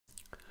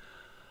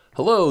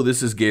Hello,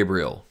 this is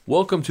Gabriel.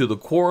 Welcome to the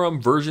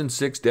Quorum version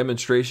 6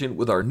 demonstration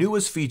with our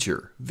newest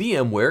feature,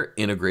 VMware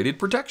Integrated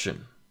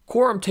Protection.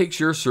 Quorum takes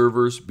your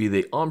servers, be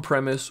they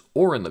on-premise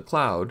or in the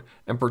cloud,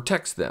 and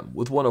protects them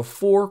with one of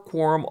 4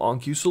 Quorum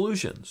OnQ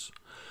solutions.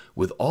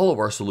 With all of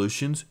our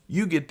solutions,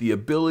 you get the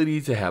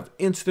ability to have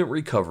instant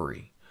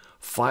recovery,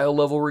 file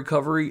level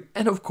recovery,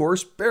 and of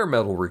course, bare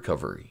metal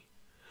recovery.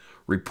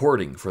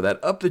 Reporting for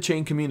that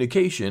up-the-chain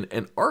communication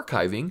and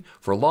archiving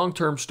for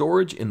long-term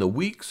storage in the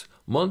weeks,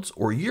 months,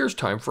 or years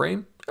time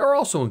frame are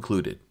also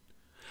included.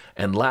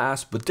 And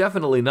last but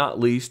definitely not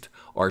least,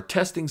 our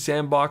testing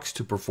sandbox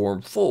to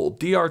perform full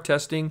DR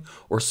testing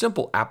or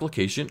simple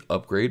application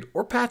upgrade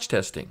or patch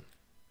testing.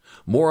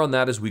 More on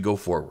that as we go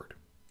forward.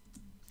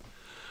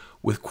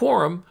 With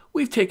Quorum,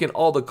 we've taken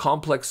all the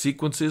complex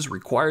sequences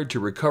required to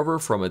recover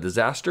from a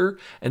disaster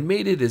and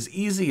made it as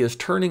easy as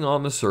turning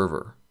on the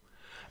server.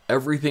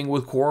 Everything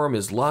with Quorum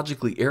is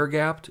logically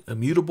air-gapped,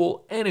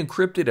 immutable, and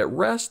encrypted at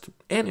rest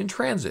and in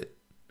transit.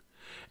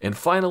 And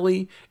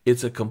finally,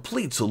 it's a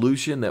complete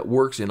solution that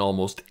works in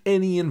almost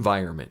any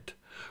environment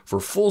for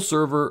full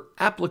server,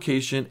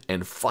 application,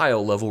 and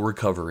file level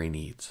recovery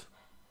needs.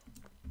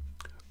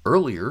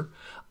 Earlier,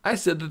 I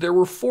said that there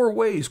were 4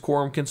 ways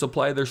Quorum can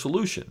supply their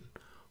solution.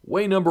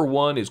 Way number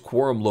 1 is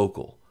Quorum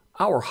Local,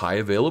 our high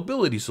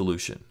availability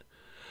solution.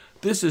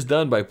 This is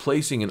done by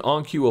placing an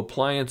OnQ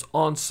appliance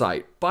on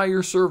site by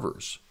your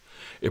servers.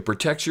 It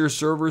protects your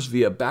servers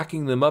via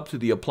backing them up to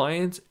the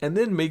appliance and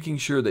then making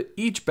sure that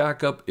each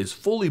backup is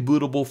fully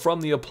bootable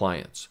from the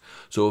appliance.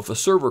 So if a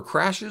server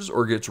crashes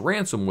or gets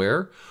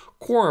ransomware,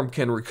 Quorum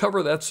can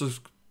recover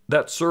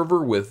that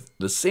server with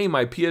the same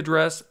IP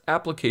address,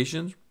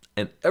 applications,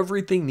 and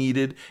everything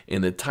needed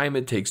in the time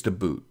it takes to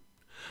boot.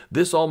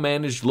 This all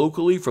managed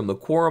locally from the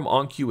Quorum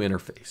OnQ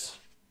interface.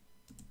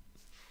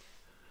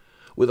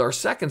 With our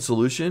second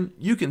solution,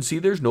 you can see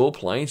there's no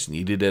appliance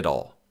needed at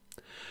all.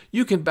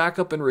 You can back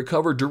up and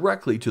recover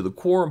directly to the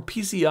Quorum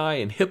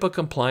PCI and HIPAA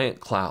compliant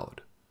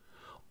cloud.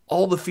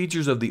 All the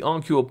features of the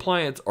OnQ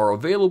appliance are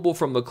available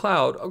from the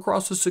cloud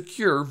across a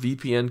secure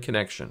VPN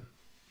connection.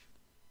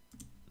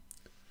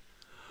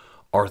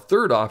 Our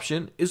third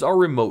option is our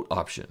remote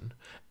option.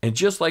 And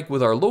just like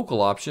with our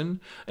local option,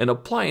 an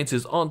appliance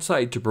is on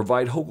site to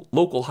provide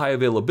local high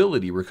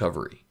availability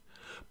recovery.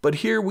 But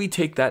here we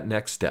take that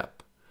next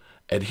step,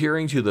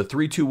 adhering to the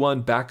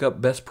 3-2-1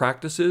 backup best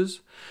practices,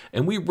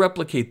 and we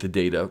replicate the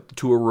data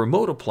to a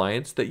remote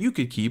appliance that you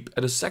could keep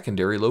at a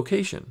secondary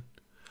location.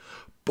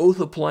 Both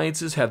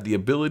appliances have the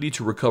ability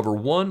to recover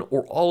one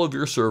or all of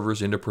your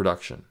servers into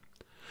production.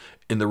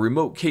 In the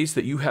remote case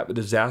that you have a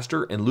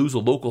disaster and lose a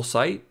local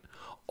site,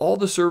 all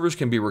the servers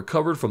can be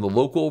recovered from the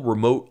local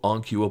remote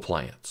OnQ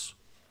appliance.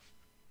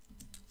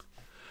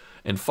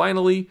 And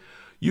finally,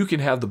 you can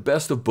have the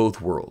best of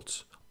both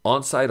worlds.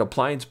 On-site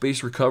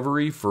appliance-based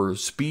recovery for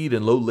speed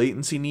and low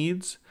latency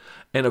needs,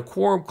 and a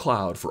Quorum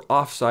Cloud for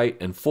off-site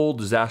and full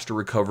disaster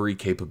recovery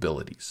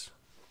capabilities.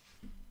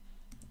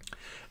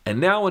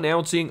 And now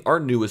announcing our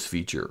newest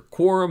feature,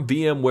 Quorum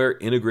VMware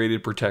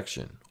Integrated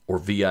Protection, or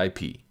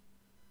VIP.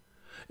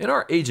 In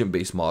our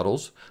agent-based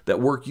models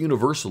that work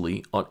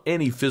universally on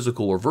any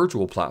physical or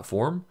virtual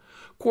platform,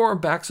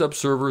 Quorum backs up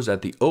servers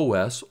at the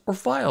OS or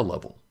file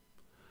level.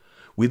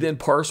 We then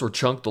parse or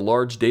chunk the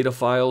large data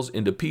files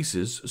into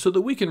pieces so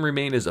that we can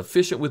remain as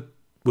efficient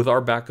with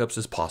our backups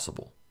as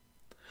possible.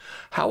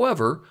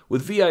 However,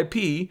 with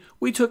VIP,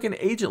 we took an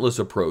agentless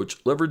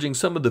approach, leveraging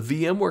some of the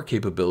VMware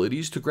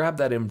capabilities to grab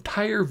that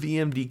entire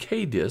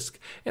VMDK disk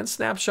and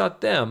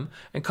snapshot them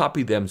and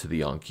copy them to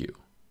the OnQ.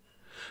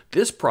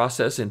 This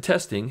process in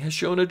testing has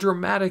shown a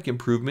dramatic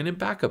improvement in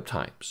backup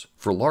times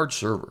for large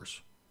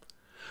servers.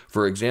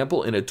 For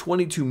example, in a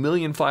 22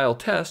 million file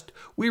test,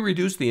 we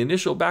reduced the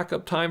initial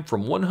backup time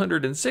from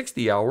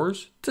 160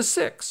 hours to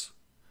 6.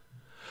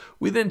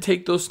 We then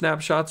take those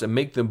snapshots and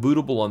make them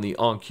bootable on the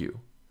OnQ.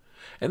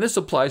 And this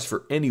applies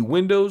for any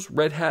Windows,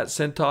 Red Hat,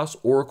 CentOS,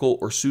 Oracle,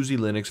 or SUSE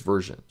Linux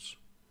versions.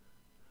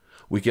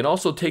 We can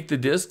also take the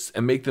disks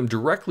and make them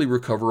directly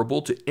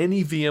recoverable to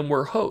any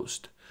VMware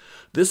host.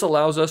 This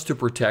allows us to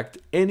protect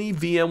any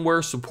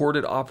VMware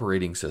supported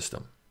operating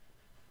system.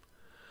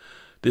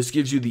 This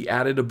gives you the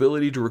added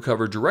ability to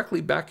recover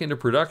directly back into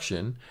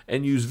production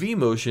and use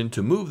vMotion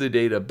to move the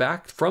data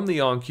back from the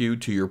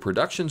OnQ to your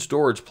production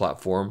storage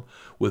platform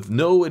with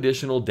no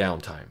additional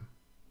downtime.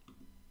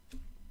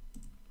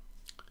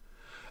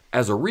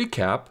 As a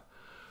recap,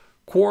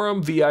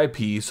 Quorum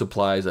VIP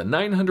supplies a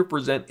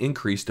 900%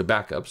 increase to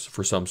backups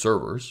for some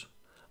servers,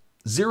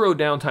 0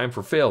 downtime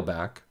for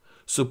failback,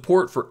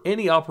 support for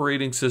any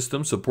operating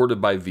system supported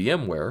by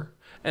VMware,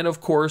 and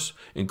of course,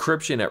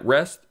 encryption at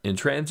rest, in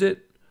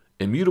transit,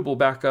 immutable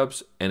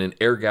backups, and an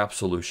air-gap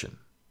solution.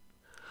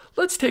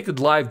 Let's take a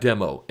live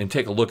demo and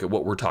take a look at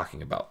what we're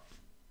talking about.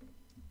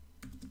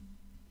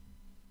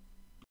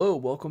 Hello,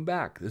 welcome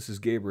back. This is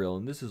Gabriel,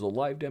 and this is a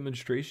live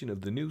demonstration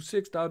of the new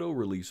 6.0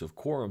 release of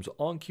Quorum's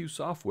OnQ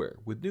software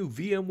with new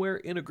VMware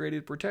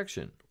Integrated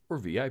Protection, or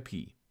VIP.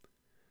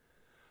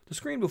 The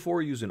screen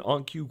before you is an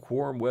OnQ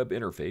Quorum web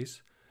interface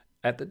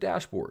at the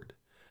dashboard,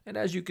 And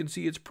as you can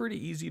see, it's pretty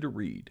easy to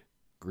read.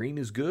 Green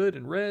is good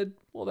and red,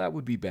 well, that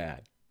would be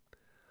bad.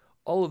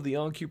 All of the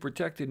OnQ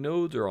protected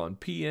nodes are on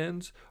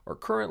PNs are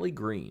currently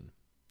green.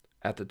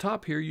 At the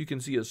top here, you can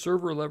see a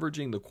server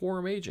leveraging the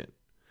Quorum agent.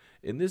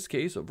 In this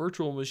case, a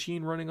virtual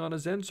machine running on a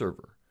Xen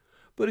server,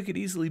 but it could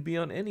easily be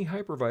on any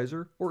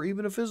hypervisor or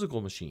even a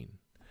physical machine.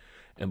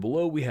 And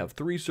below we have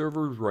 3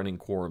 servers running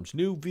Quorum's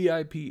new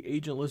VIP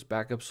agentless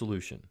backup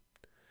solution.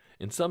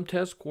 In some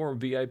tests, Quorum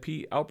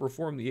VIP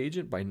outperformed the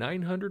agent by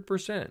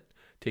 900%,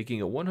 taking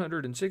a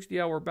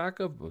 160-hour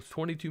backup of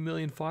 22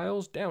 million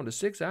files down to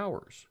 6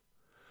 hours.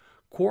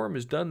 Quorum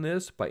has done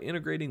this by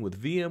integrating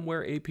with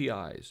VMware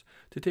APIs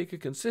to take a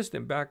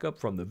consistent backup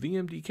from the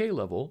VMDK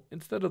level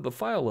instead of the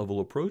file level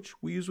approach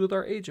we use with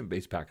our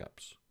agent-based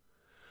backups.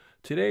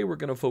 Today we're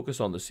going to focus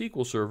on the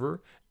SQL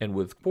server, and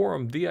with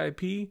Quorum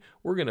VIP,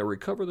 we're going to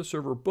recover the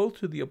server both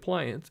to the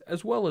appliance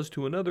as well as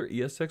to another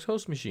ESX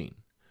host machine.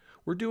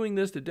 We're doing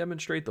this to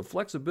demonstrate the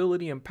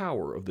flexibility and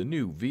power of the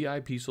new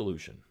VIP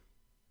solution.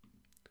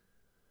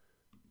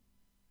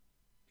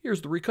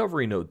 Here's the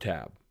Recovery Node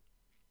tab.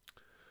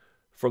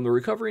 From the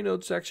Recovery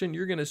Node section,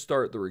 you're going to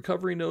start the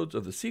recovery nodes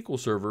of the SQL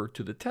server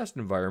to the test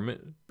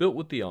environment built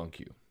with the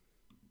OnQ.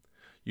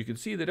 You can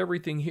see that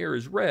everything here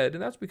is red,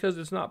 and that's because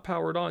it's not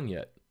powered on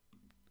yet.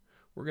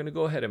 We're going to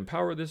go ahead and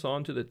power this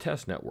on to the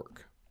test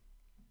network.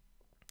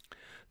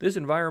 This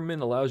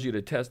environment allows you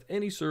to test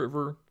any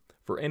server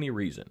for any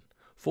reason.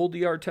 Full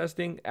DR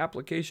testing,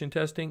 application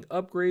testing,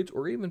 upgrades,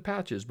 or even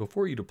patches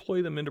before you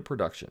deploy them into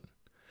production.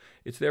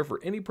 It's there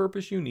for any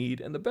purpose you need,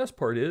 and the best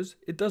part is,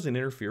 it doesn't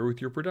interfere with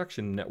your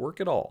production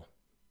network at all.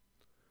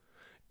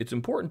 It's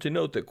important to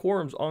note that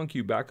Quorum's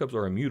OnQ backups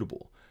are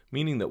immutable,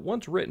 meaning that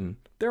once written,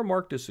 they're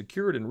marked as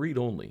secured and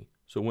read-only.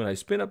 So when I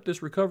spin up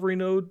this recovery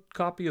node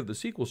copy of the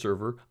SQL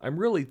server, I'm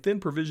really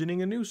thin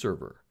provisioning a new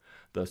server.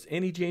 Thus,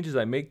 any changes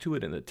I make to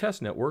it in the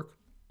test network,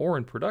 or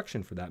in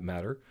production for that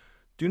matter,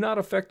 do not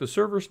affect the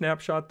server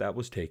snapshot that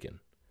was taken.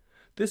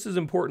 This is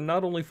important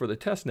not only for the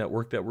test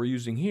network that we're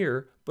using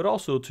here, but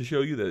also to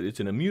show you that it's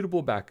an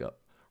immutable backup.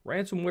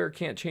 Ransomware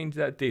can't change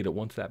that data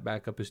once that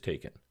backup is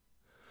taken.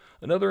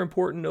 Another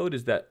important note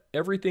is that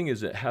everything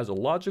has a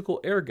logical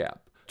air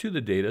gap to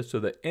the data so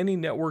that any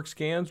network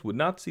scans would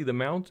not see the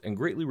mounts and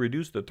greatly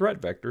reduce the threat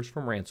vectors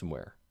from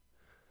ransomware.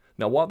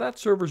 Now while that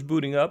server's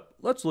booting up,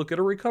 let's look at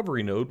a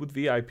recovery node with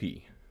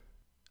VIP.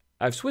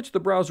 I've switched the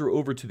browser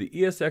over to the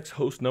ESX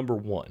host number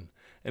 1,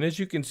 and as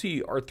you can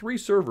see, our 3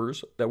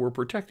 servers that we're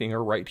protecting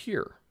are right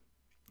here.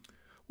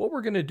 What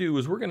we're going to do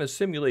is we're going to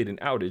simulate an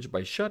outage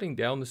by shutting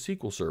down the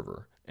SQL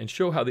server and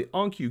show how the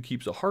OnQ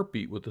keeps a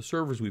heartbeat with the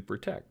servers we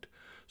protect,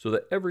 so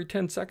that every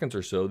 10 seconds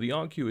or so the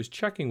OnQ is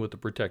checking with the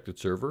protected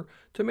server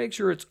to make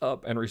sure it's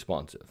up and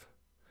responsive.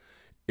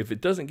 If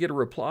it doesn't get a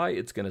reply,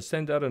 it's going to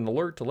send out an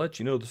alert to let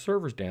you know the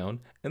server's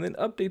down, and then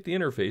update the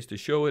interface to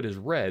show it as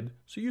red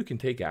so you can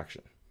take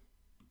action.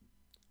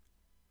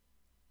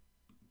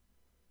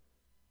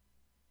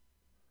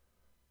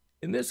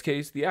 In this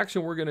case, the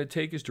action we're going to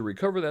take is to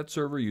recover that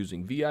server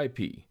using VIP.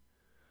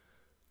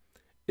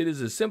 It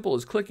is as simple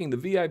as clicking the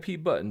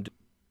VIP button.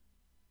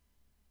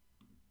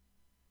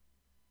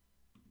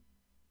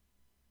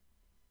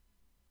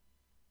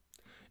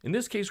 In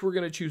this case, we're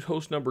going to choose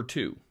host number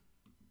 2.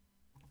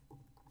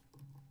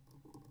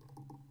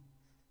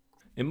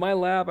 In my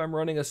lab, I'm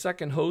running a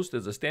second host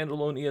as a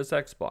standalone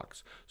ESX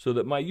box, so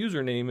that my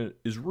username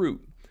is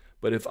root.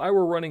 But if I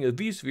were running a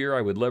vSphere,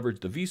 I would leverage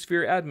the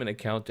vSphere admin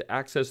account to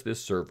access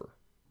this server.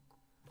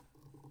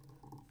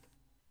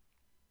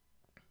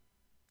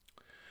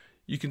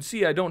 You can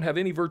see I don't have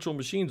any virtual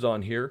machines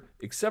on here,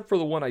 except for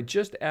the one I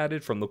just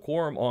added from the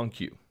Quorum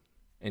OnQ.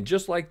 And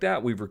just like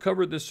that, we've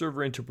recovered this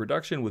server into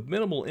production with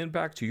minimal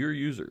impact to your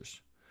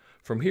users.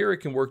 From here, it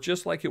can work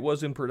just like it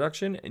was in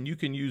production, and you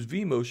can use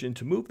vMotion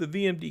to move the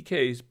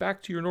VMDKs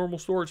back to your normal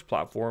storage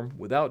platform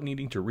without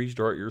needing to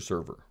restart your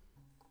server.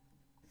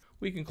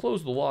 We can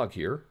close the log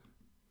here.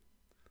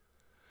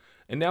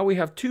 And now we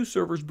have 2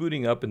 servers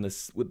booting up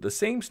with the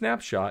same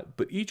snapshot,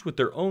 but each with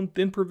their own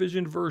thin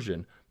provisioned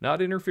version,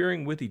 not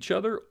interfering with each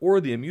other or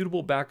the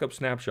immutable backup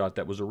snapshot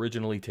that was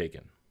originally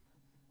taken.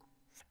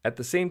 At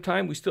the same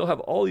time, we still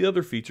have all the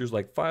other features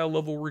like file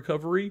level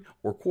recovery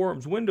or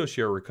Quorum's window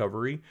share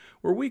recovery,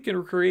 where we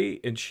can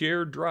create and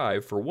share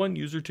drive for one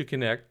user to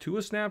connect to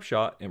a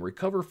snapshot and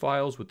recover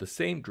files with the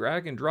same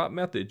drag and drop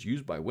methods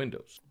used by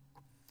Windows.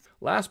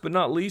 Last but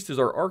not least is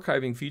our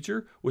archiving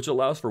feature, which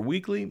allows for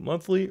weekly,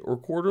 monthly, or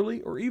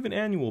quarterly, or even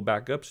annual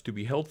backups to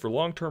be held for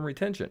long-term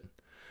retention.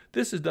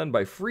 This is done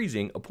by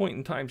freezing a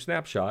point-in-time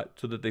snapshot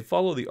so that they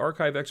follow the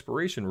archive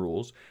expiration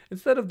rules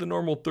instead of the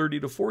normal 30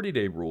 to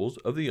 40-day rules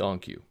of the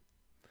OnQ.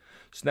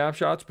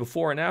 Snapshots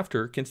before and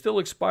after can still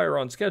expire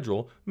on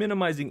schedule,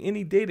 minimizing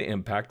any data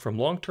impact from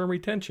long-term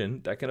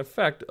retention that can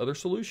affect other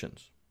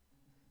solutions.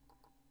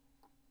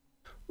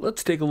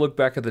 Let's take a look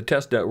back at the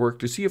test network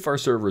to see if our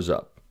server's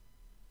up.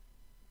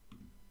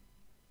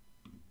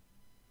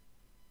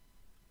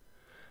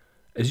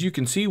 As you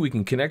can see, we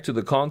can connect to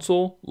the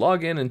console,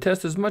 log in, and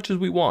test as much as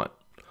we want.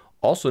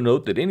 Also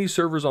note that any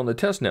servers on the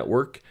test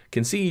network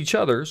can see each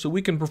other, so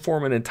we can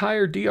perform an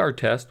entire DR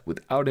test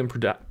without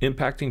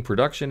impacting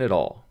production at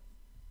all.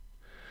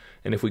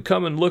 And if we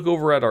come and look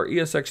over at our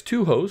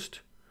ESX2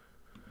 host,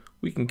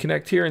 we can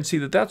connect here and see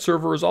that that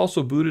server is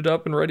also booted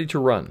up and ready to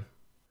run.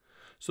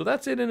 So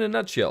that's it in a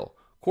nutshell,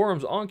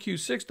 Quorum's OnQ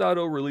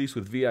 6.0 release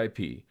with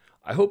VIP.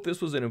 I hope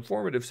this was an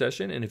informative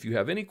session, and if you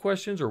have any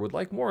questions or would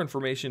like more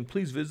information,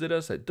 please visit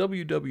us at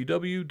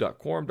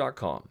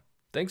www.quorum.com.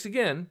 Thanks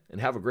again,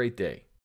 and have a great day.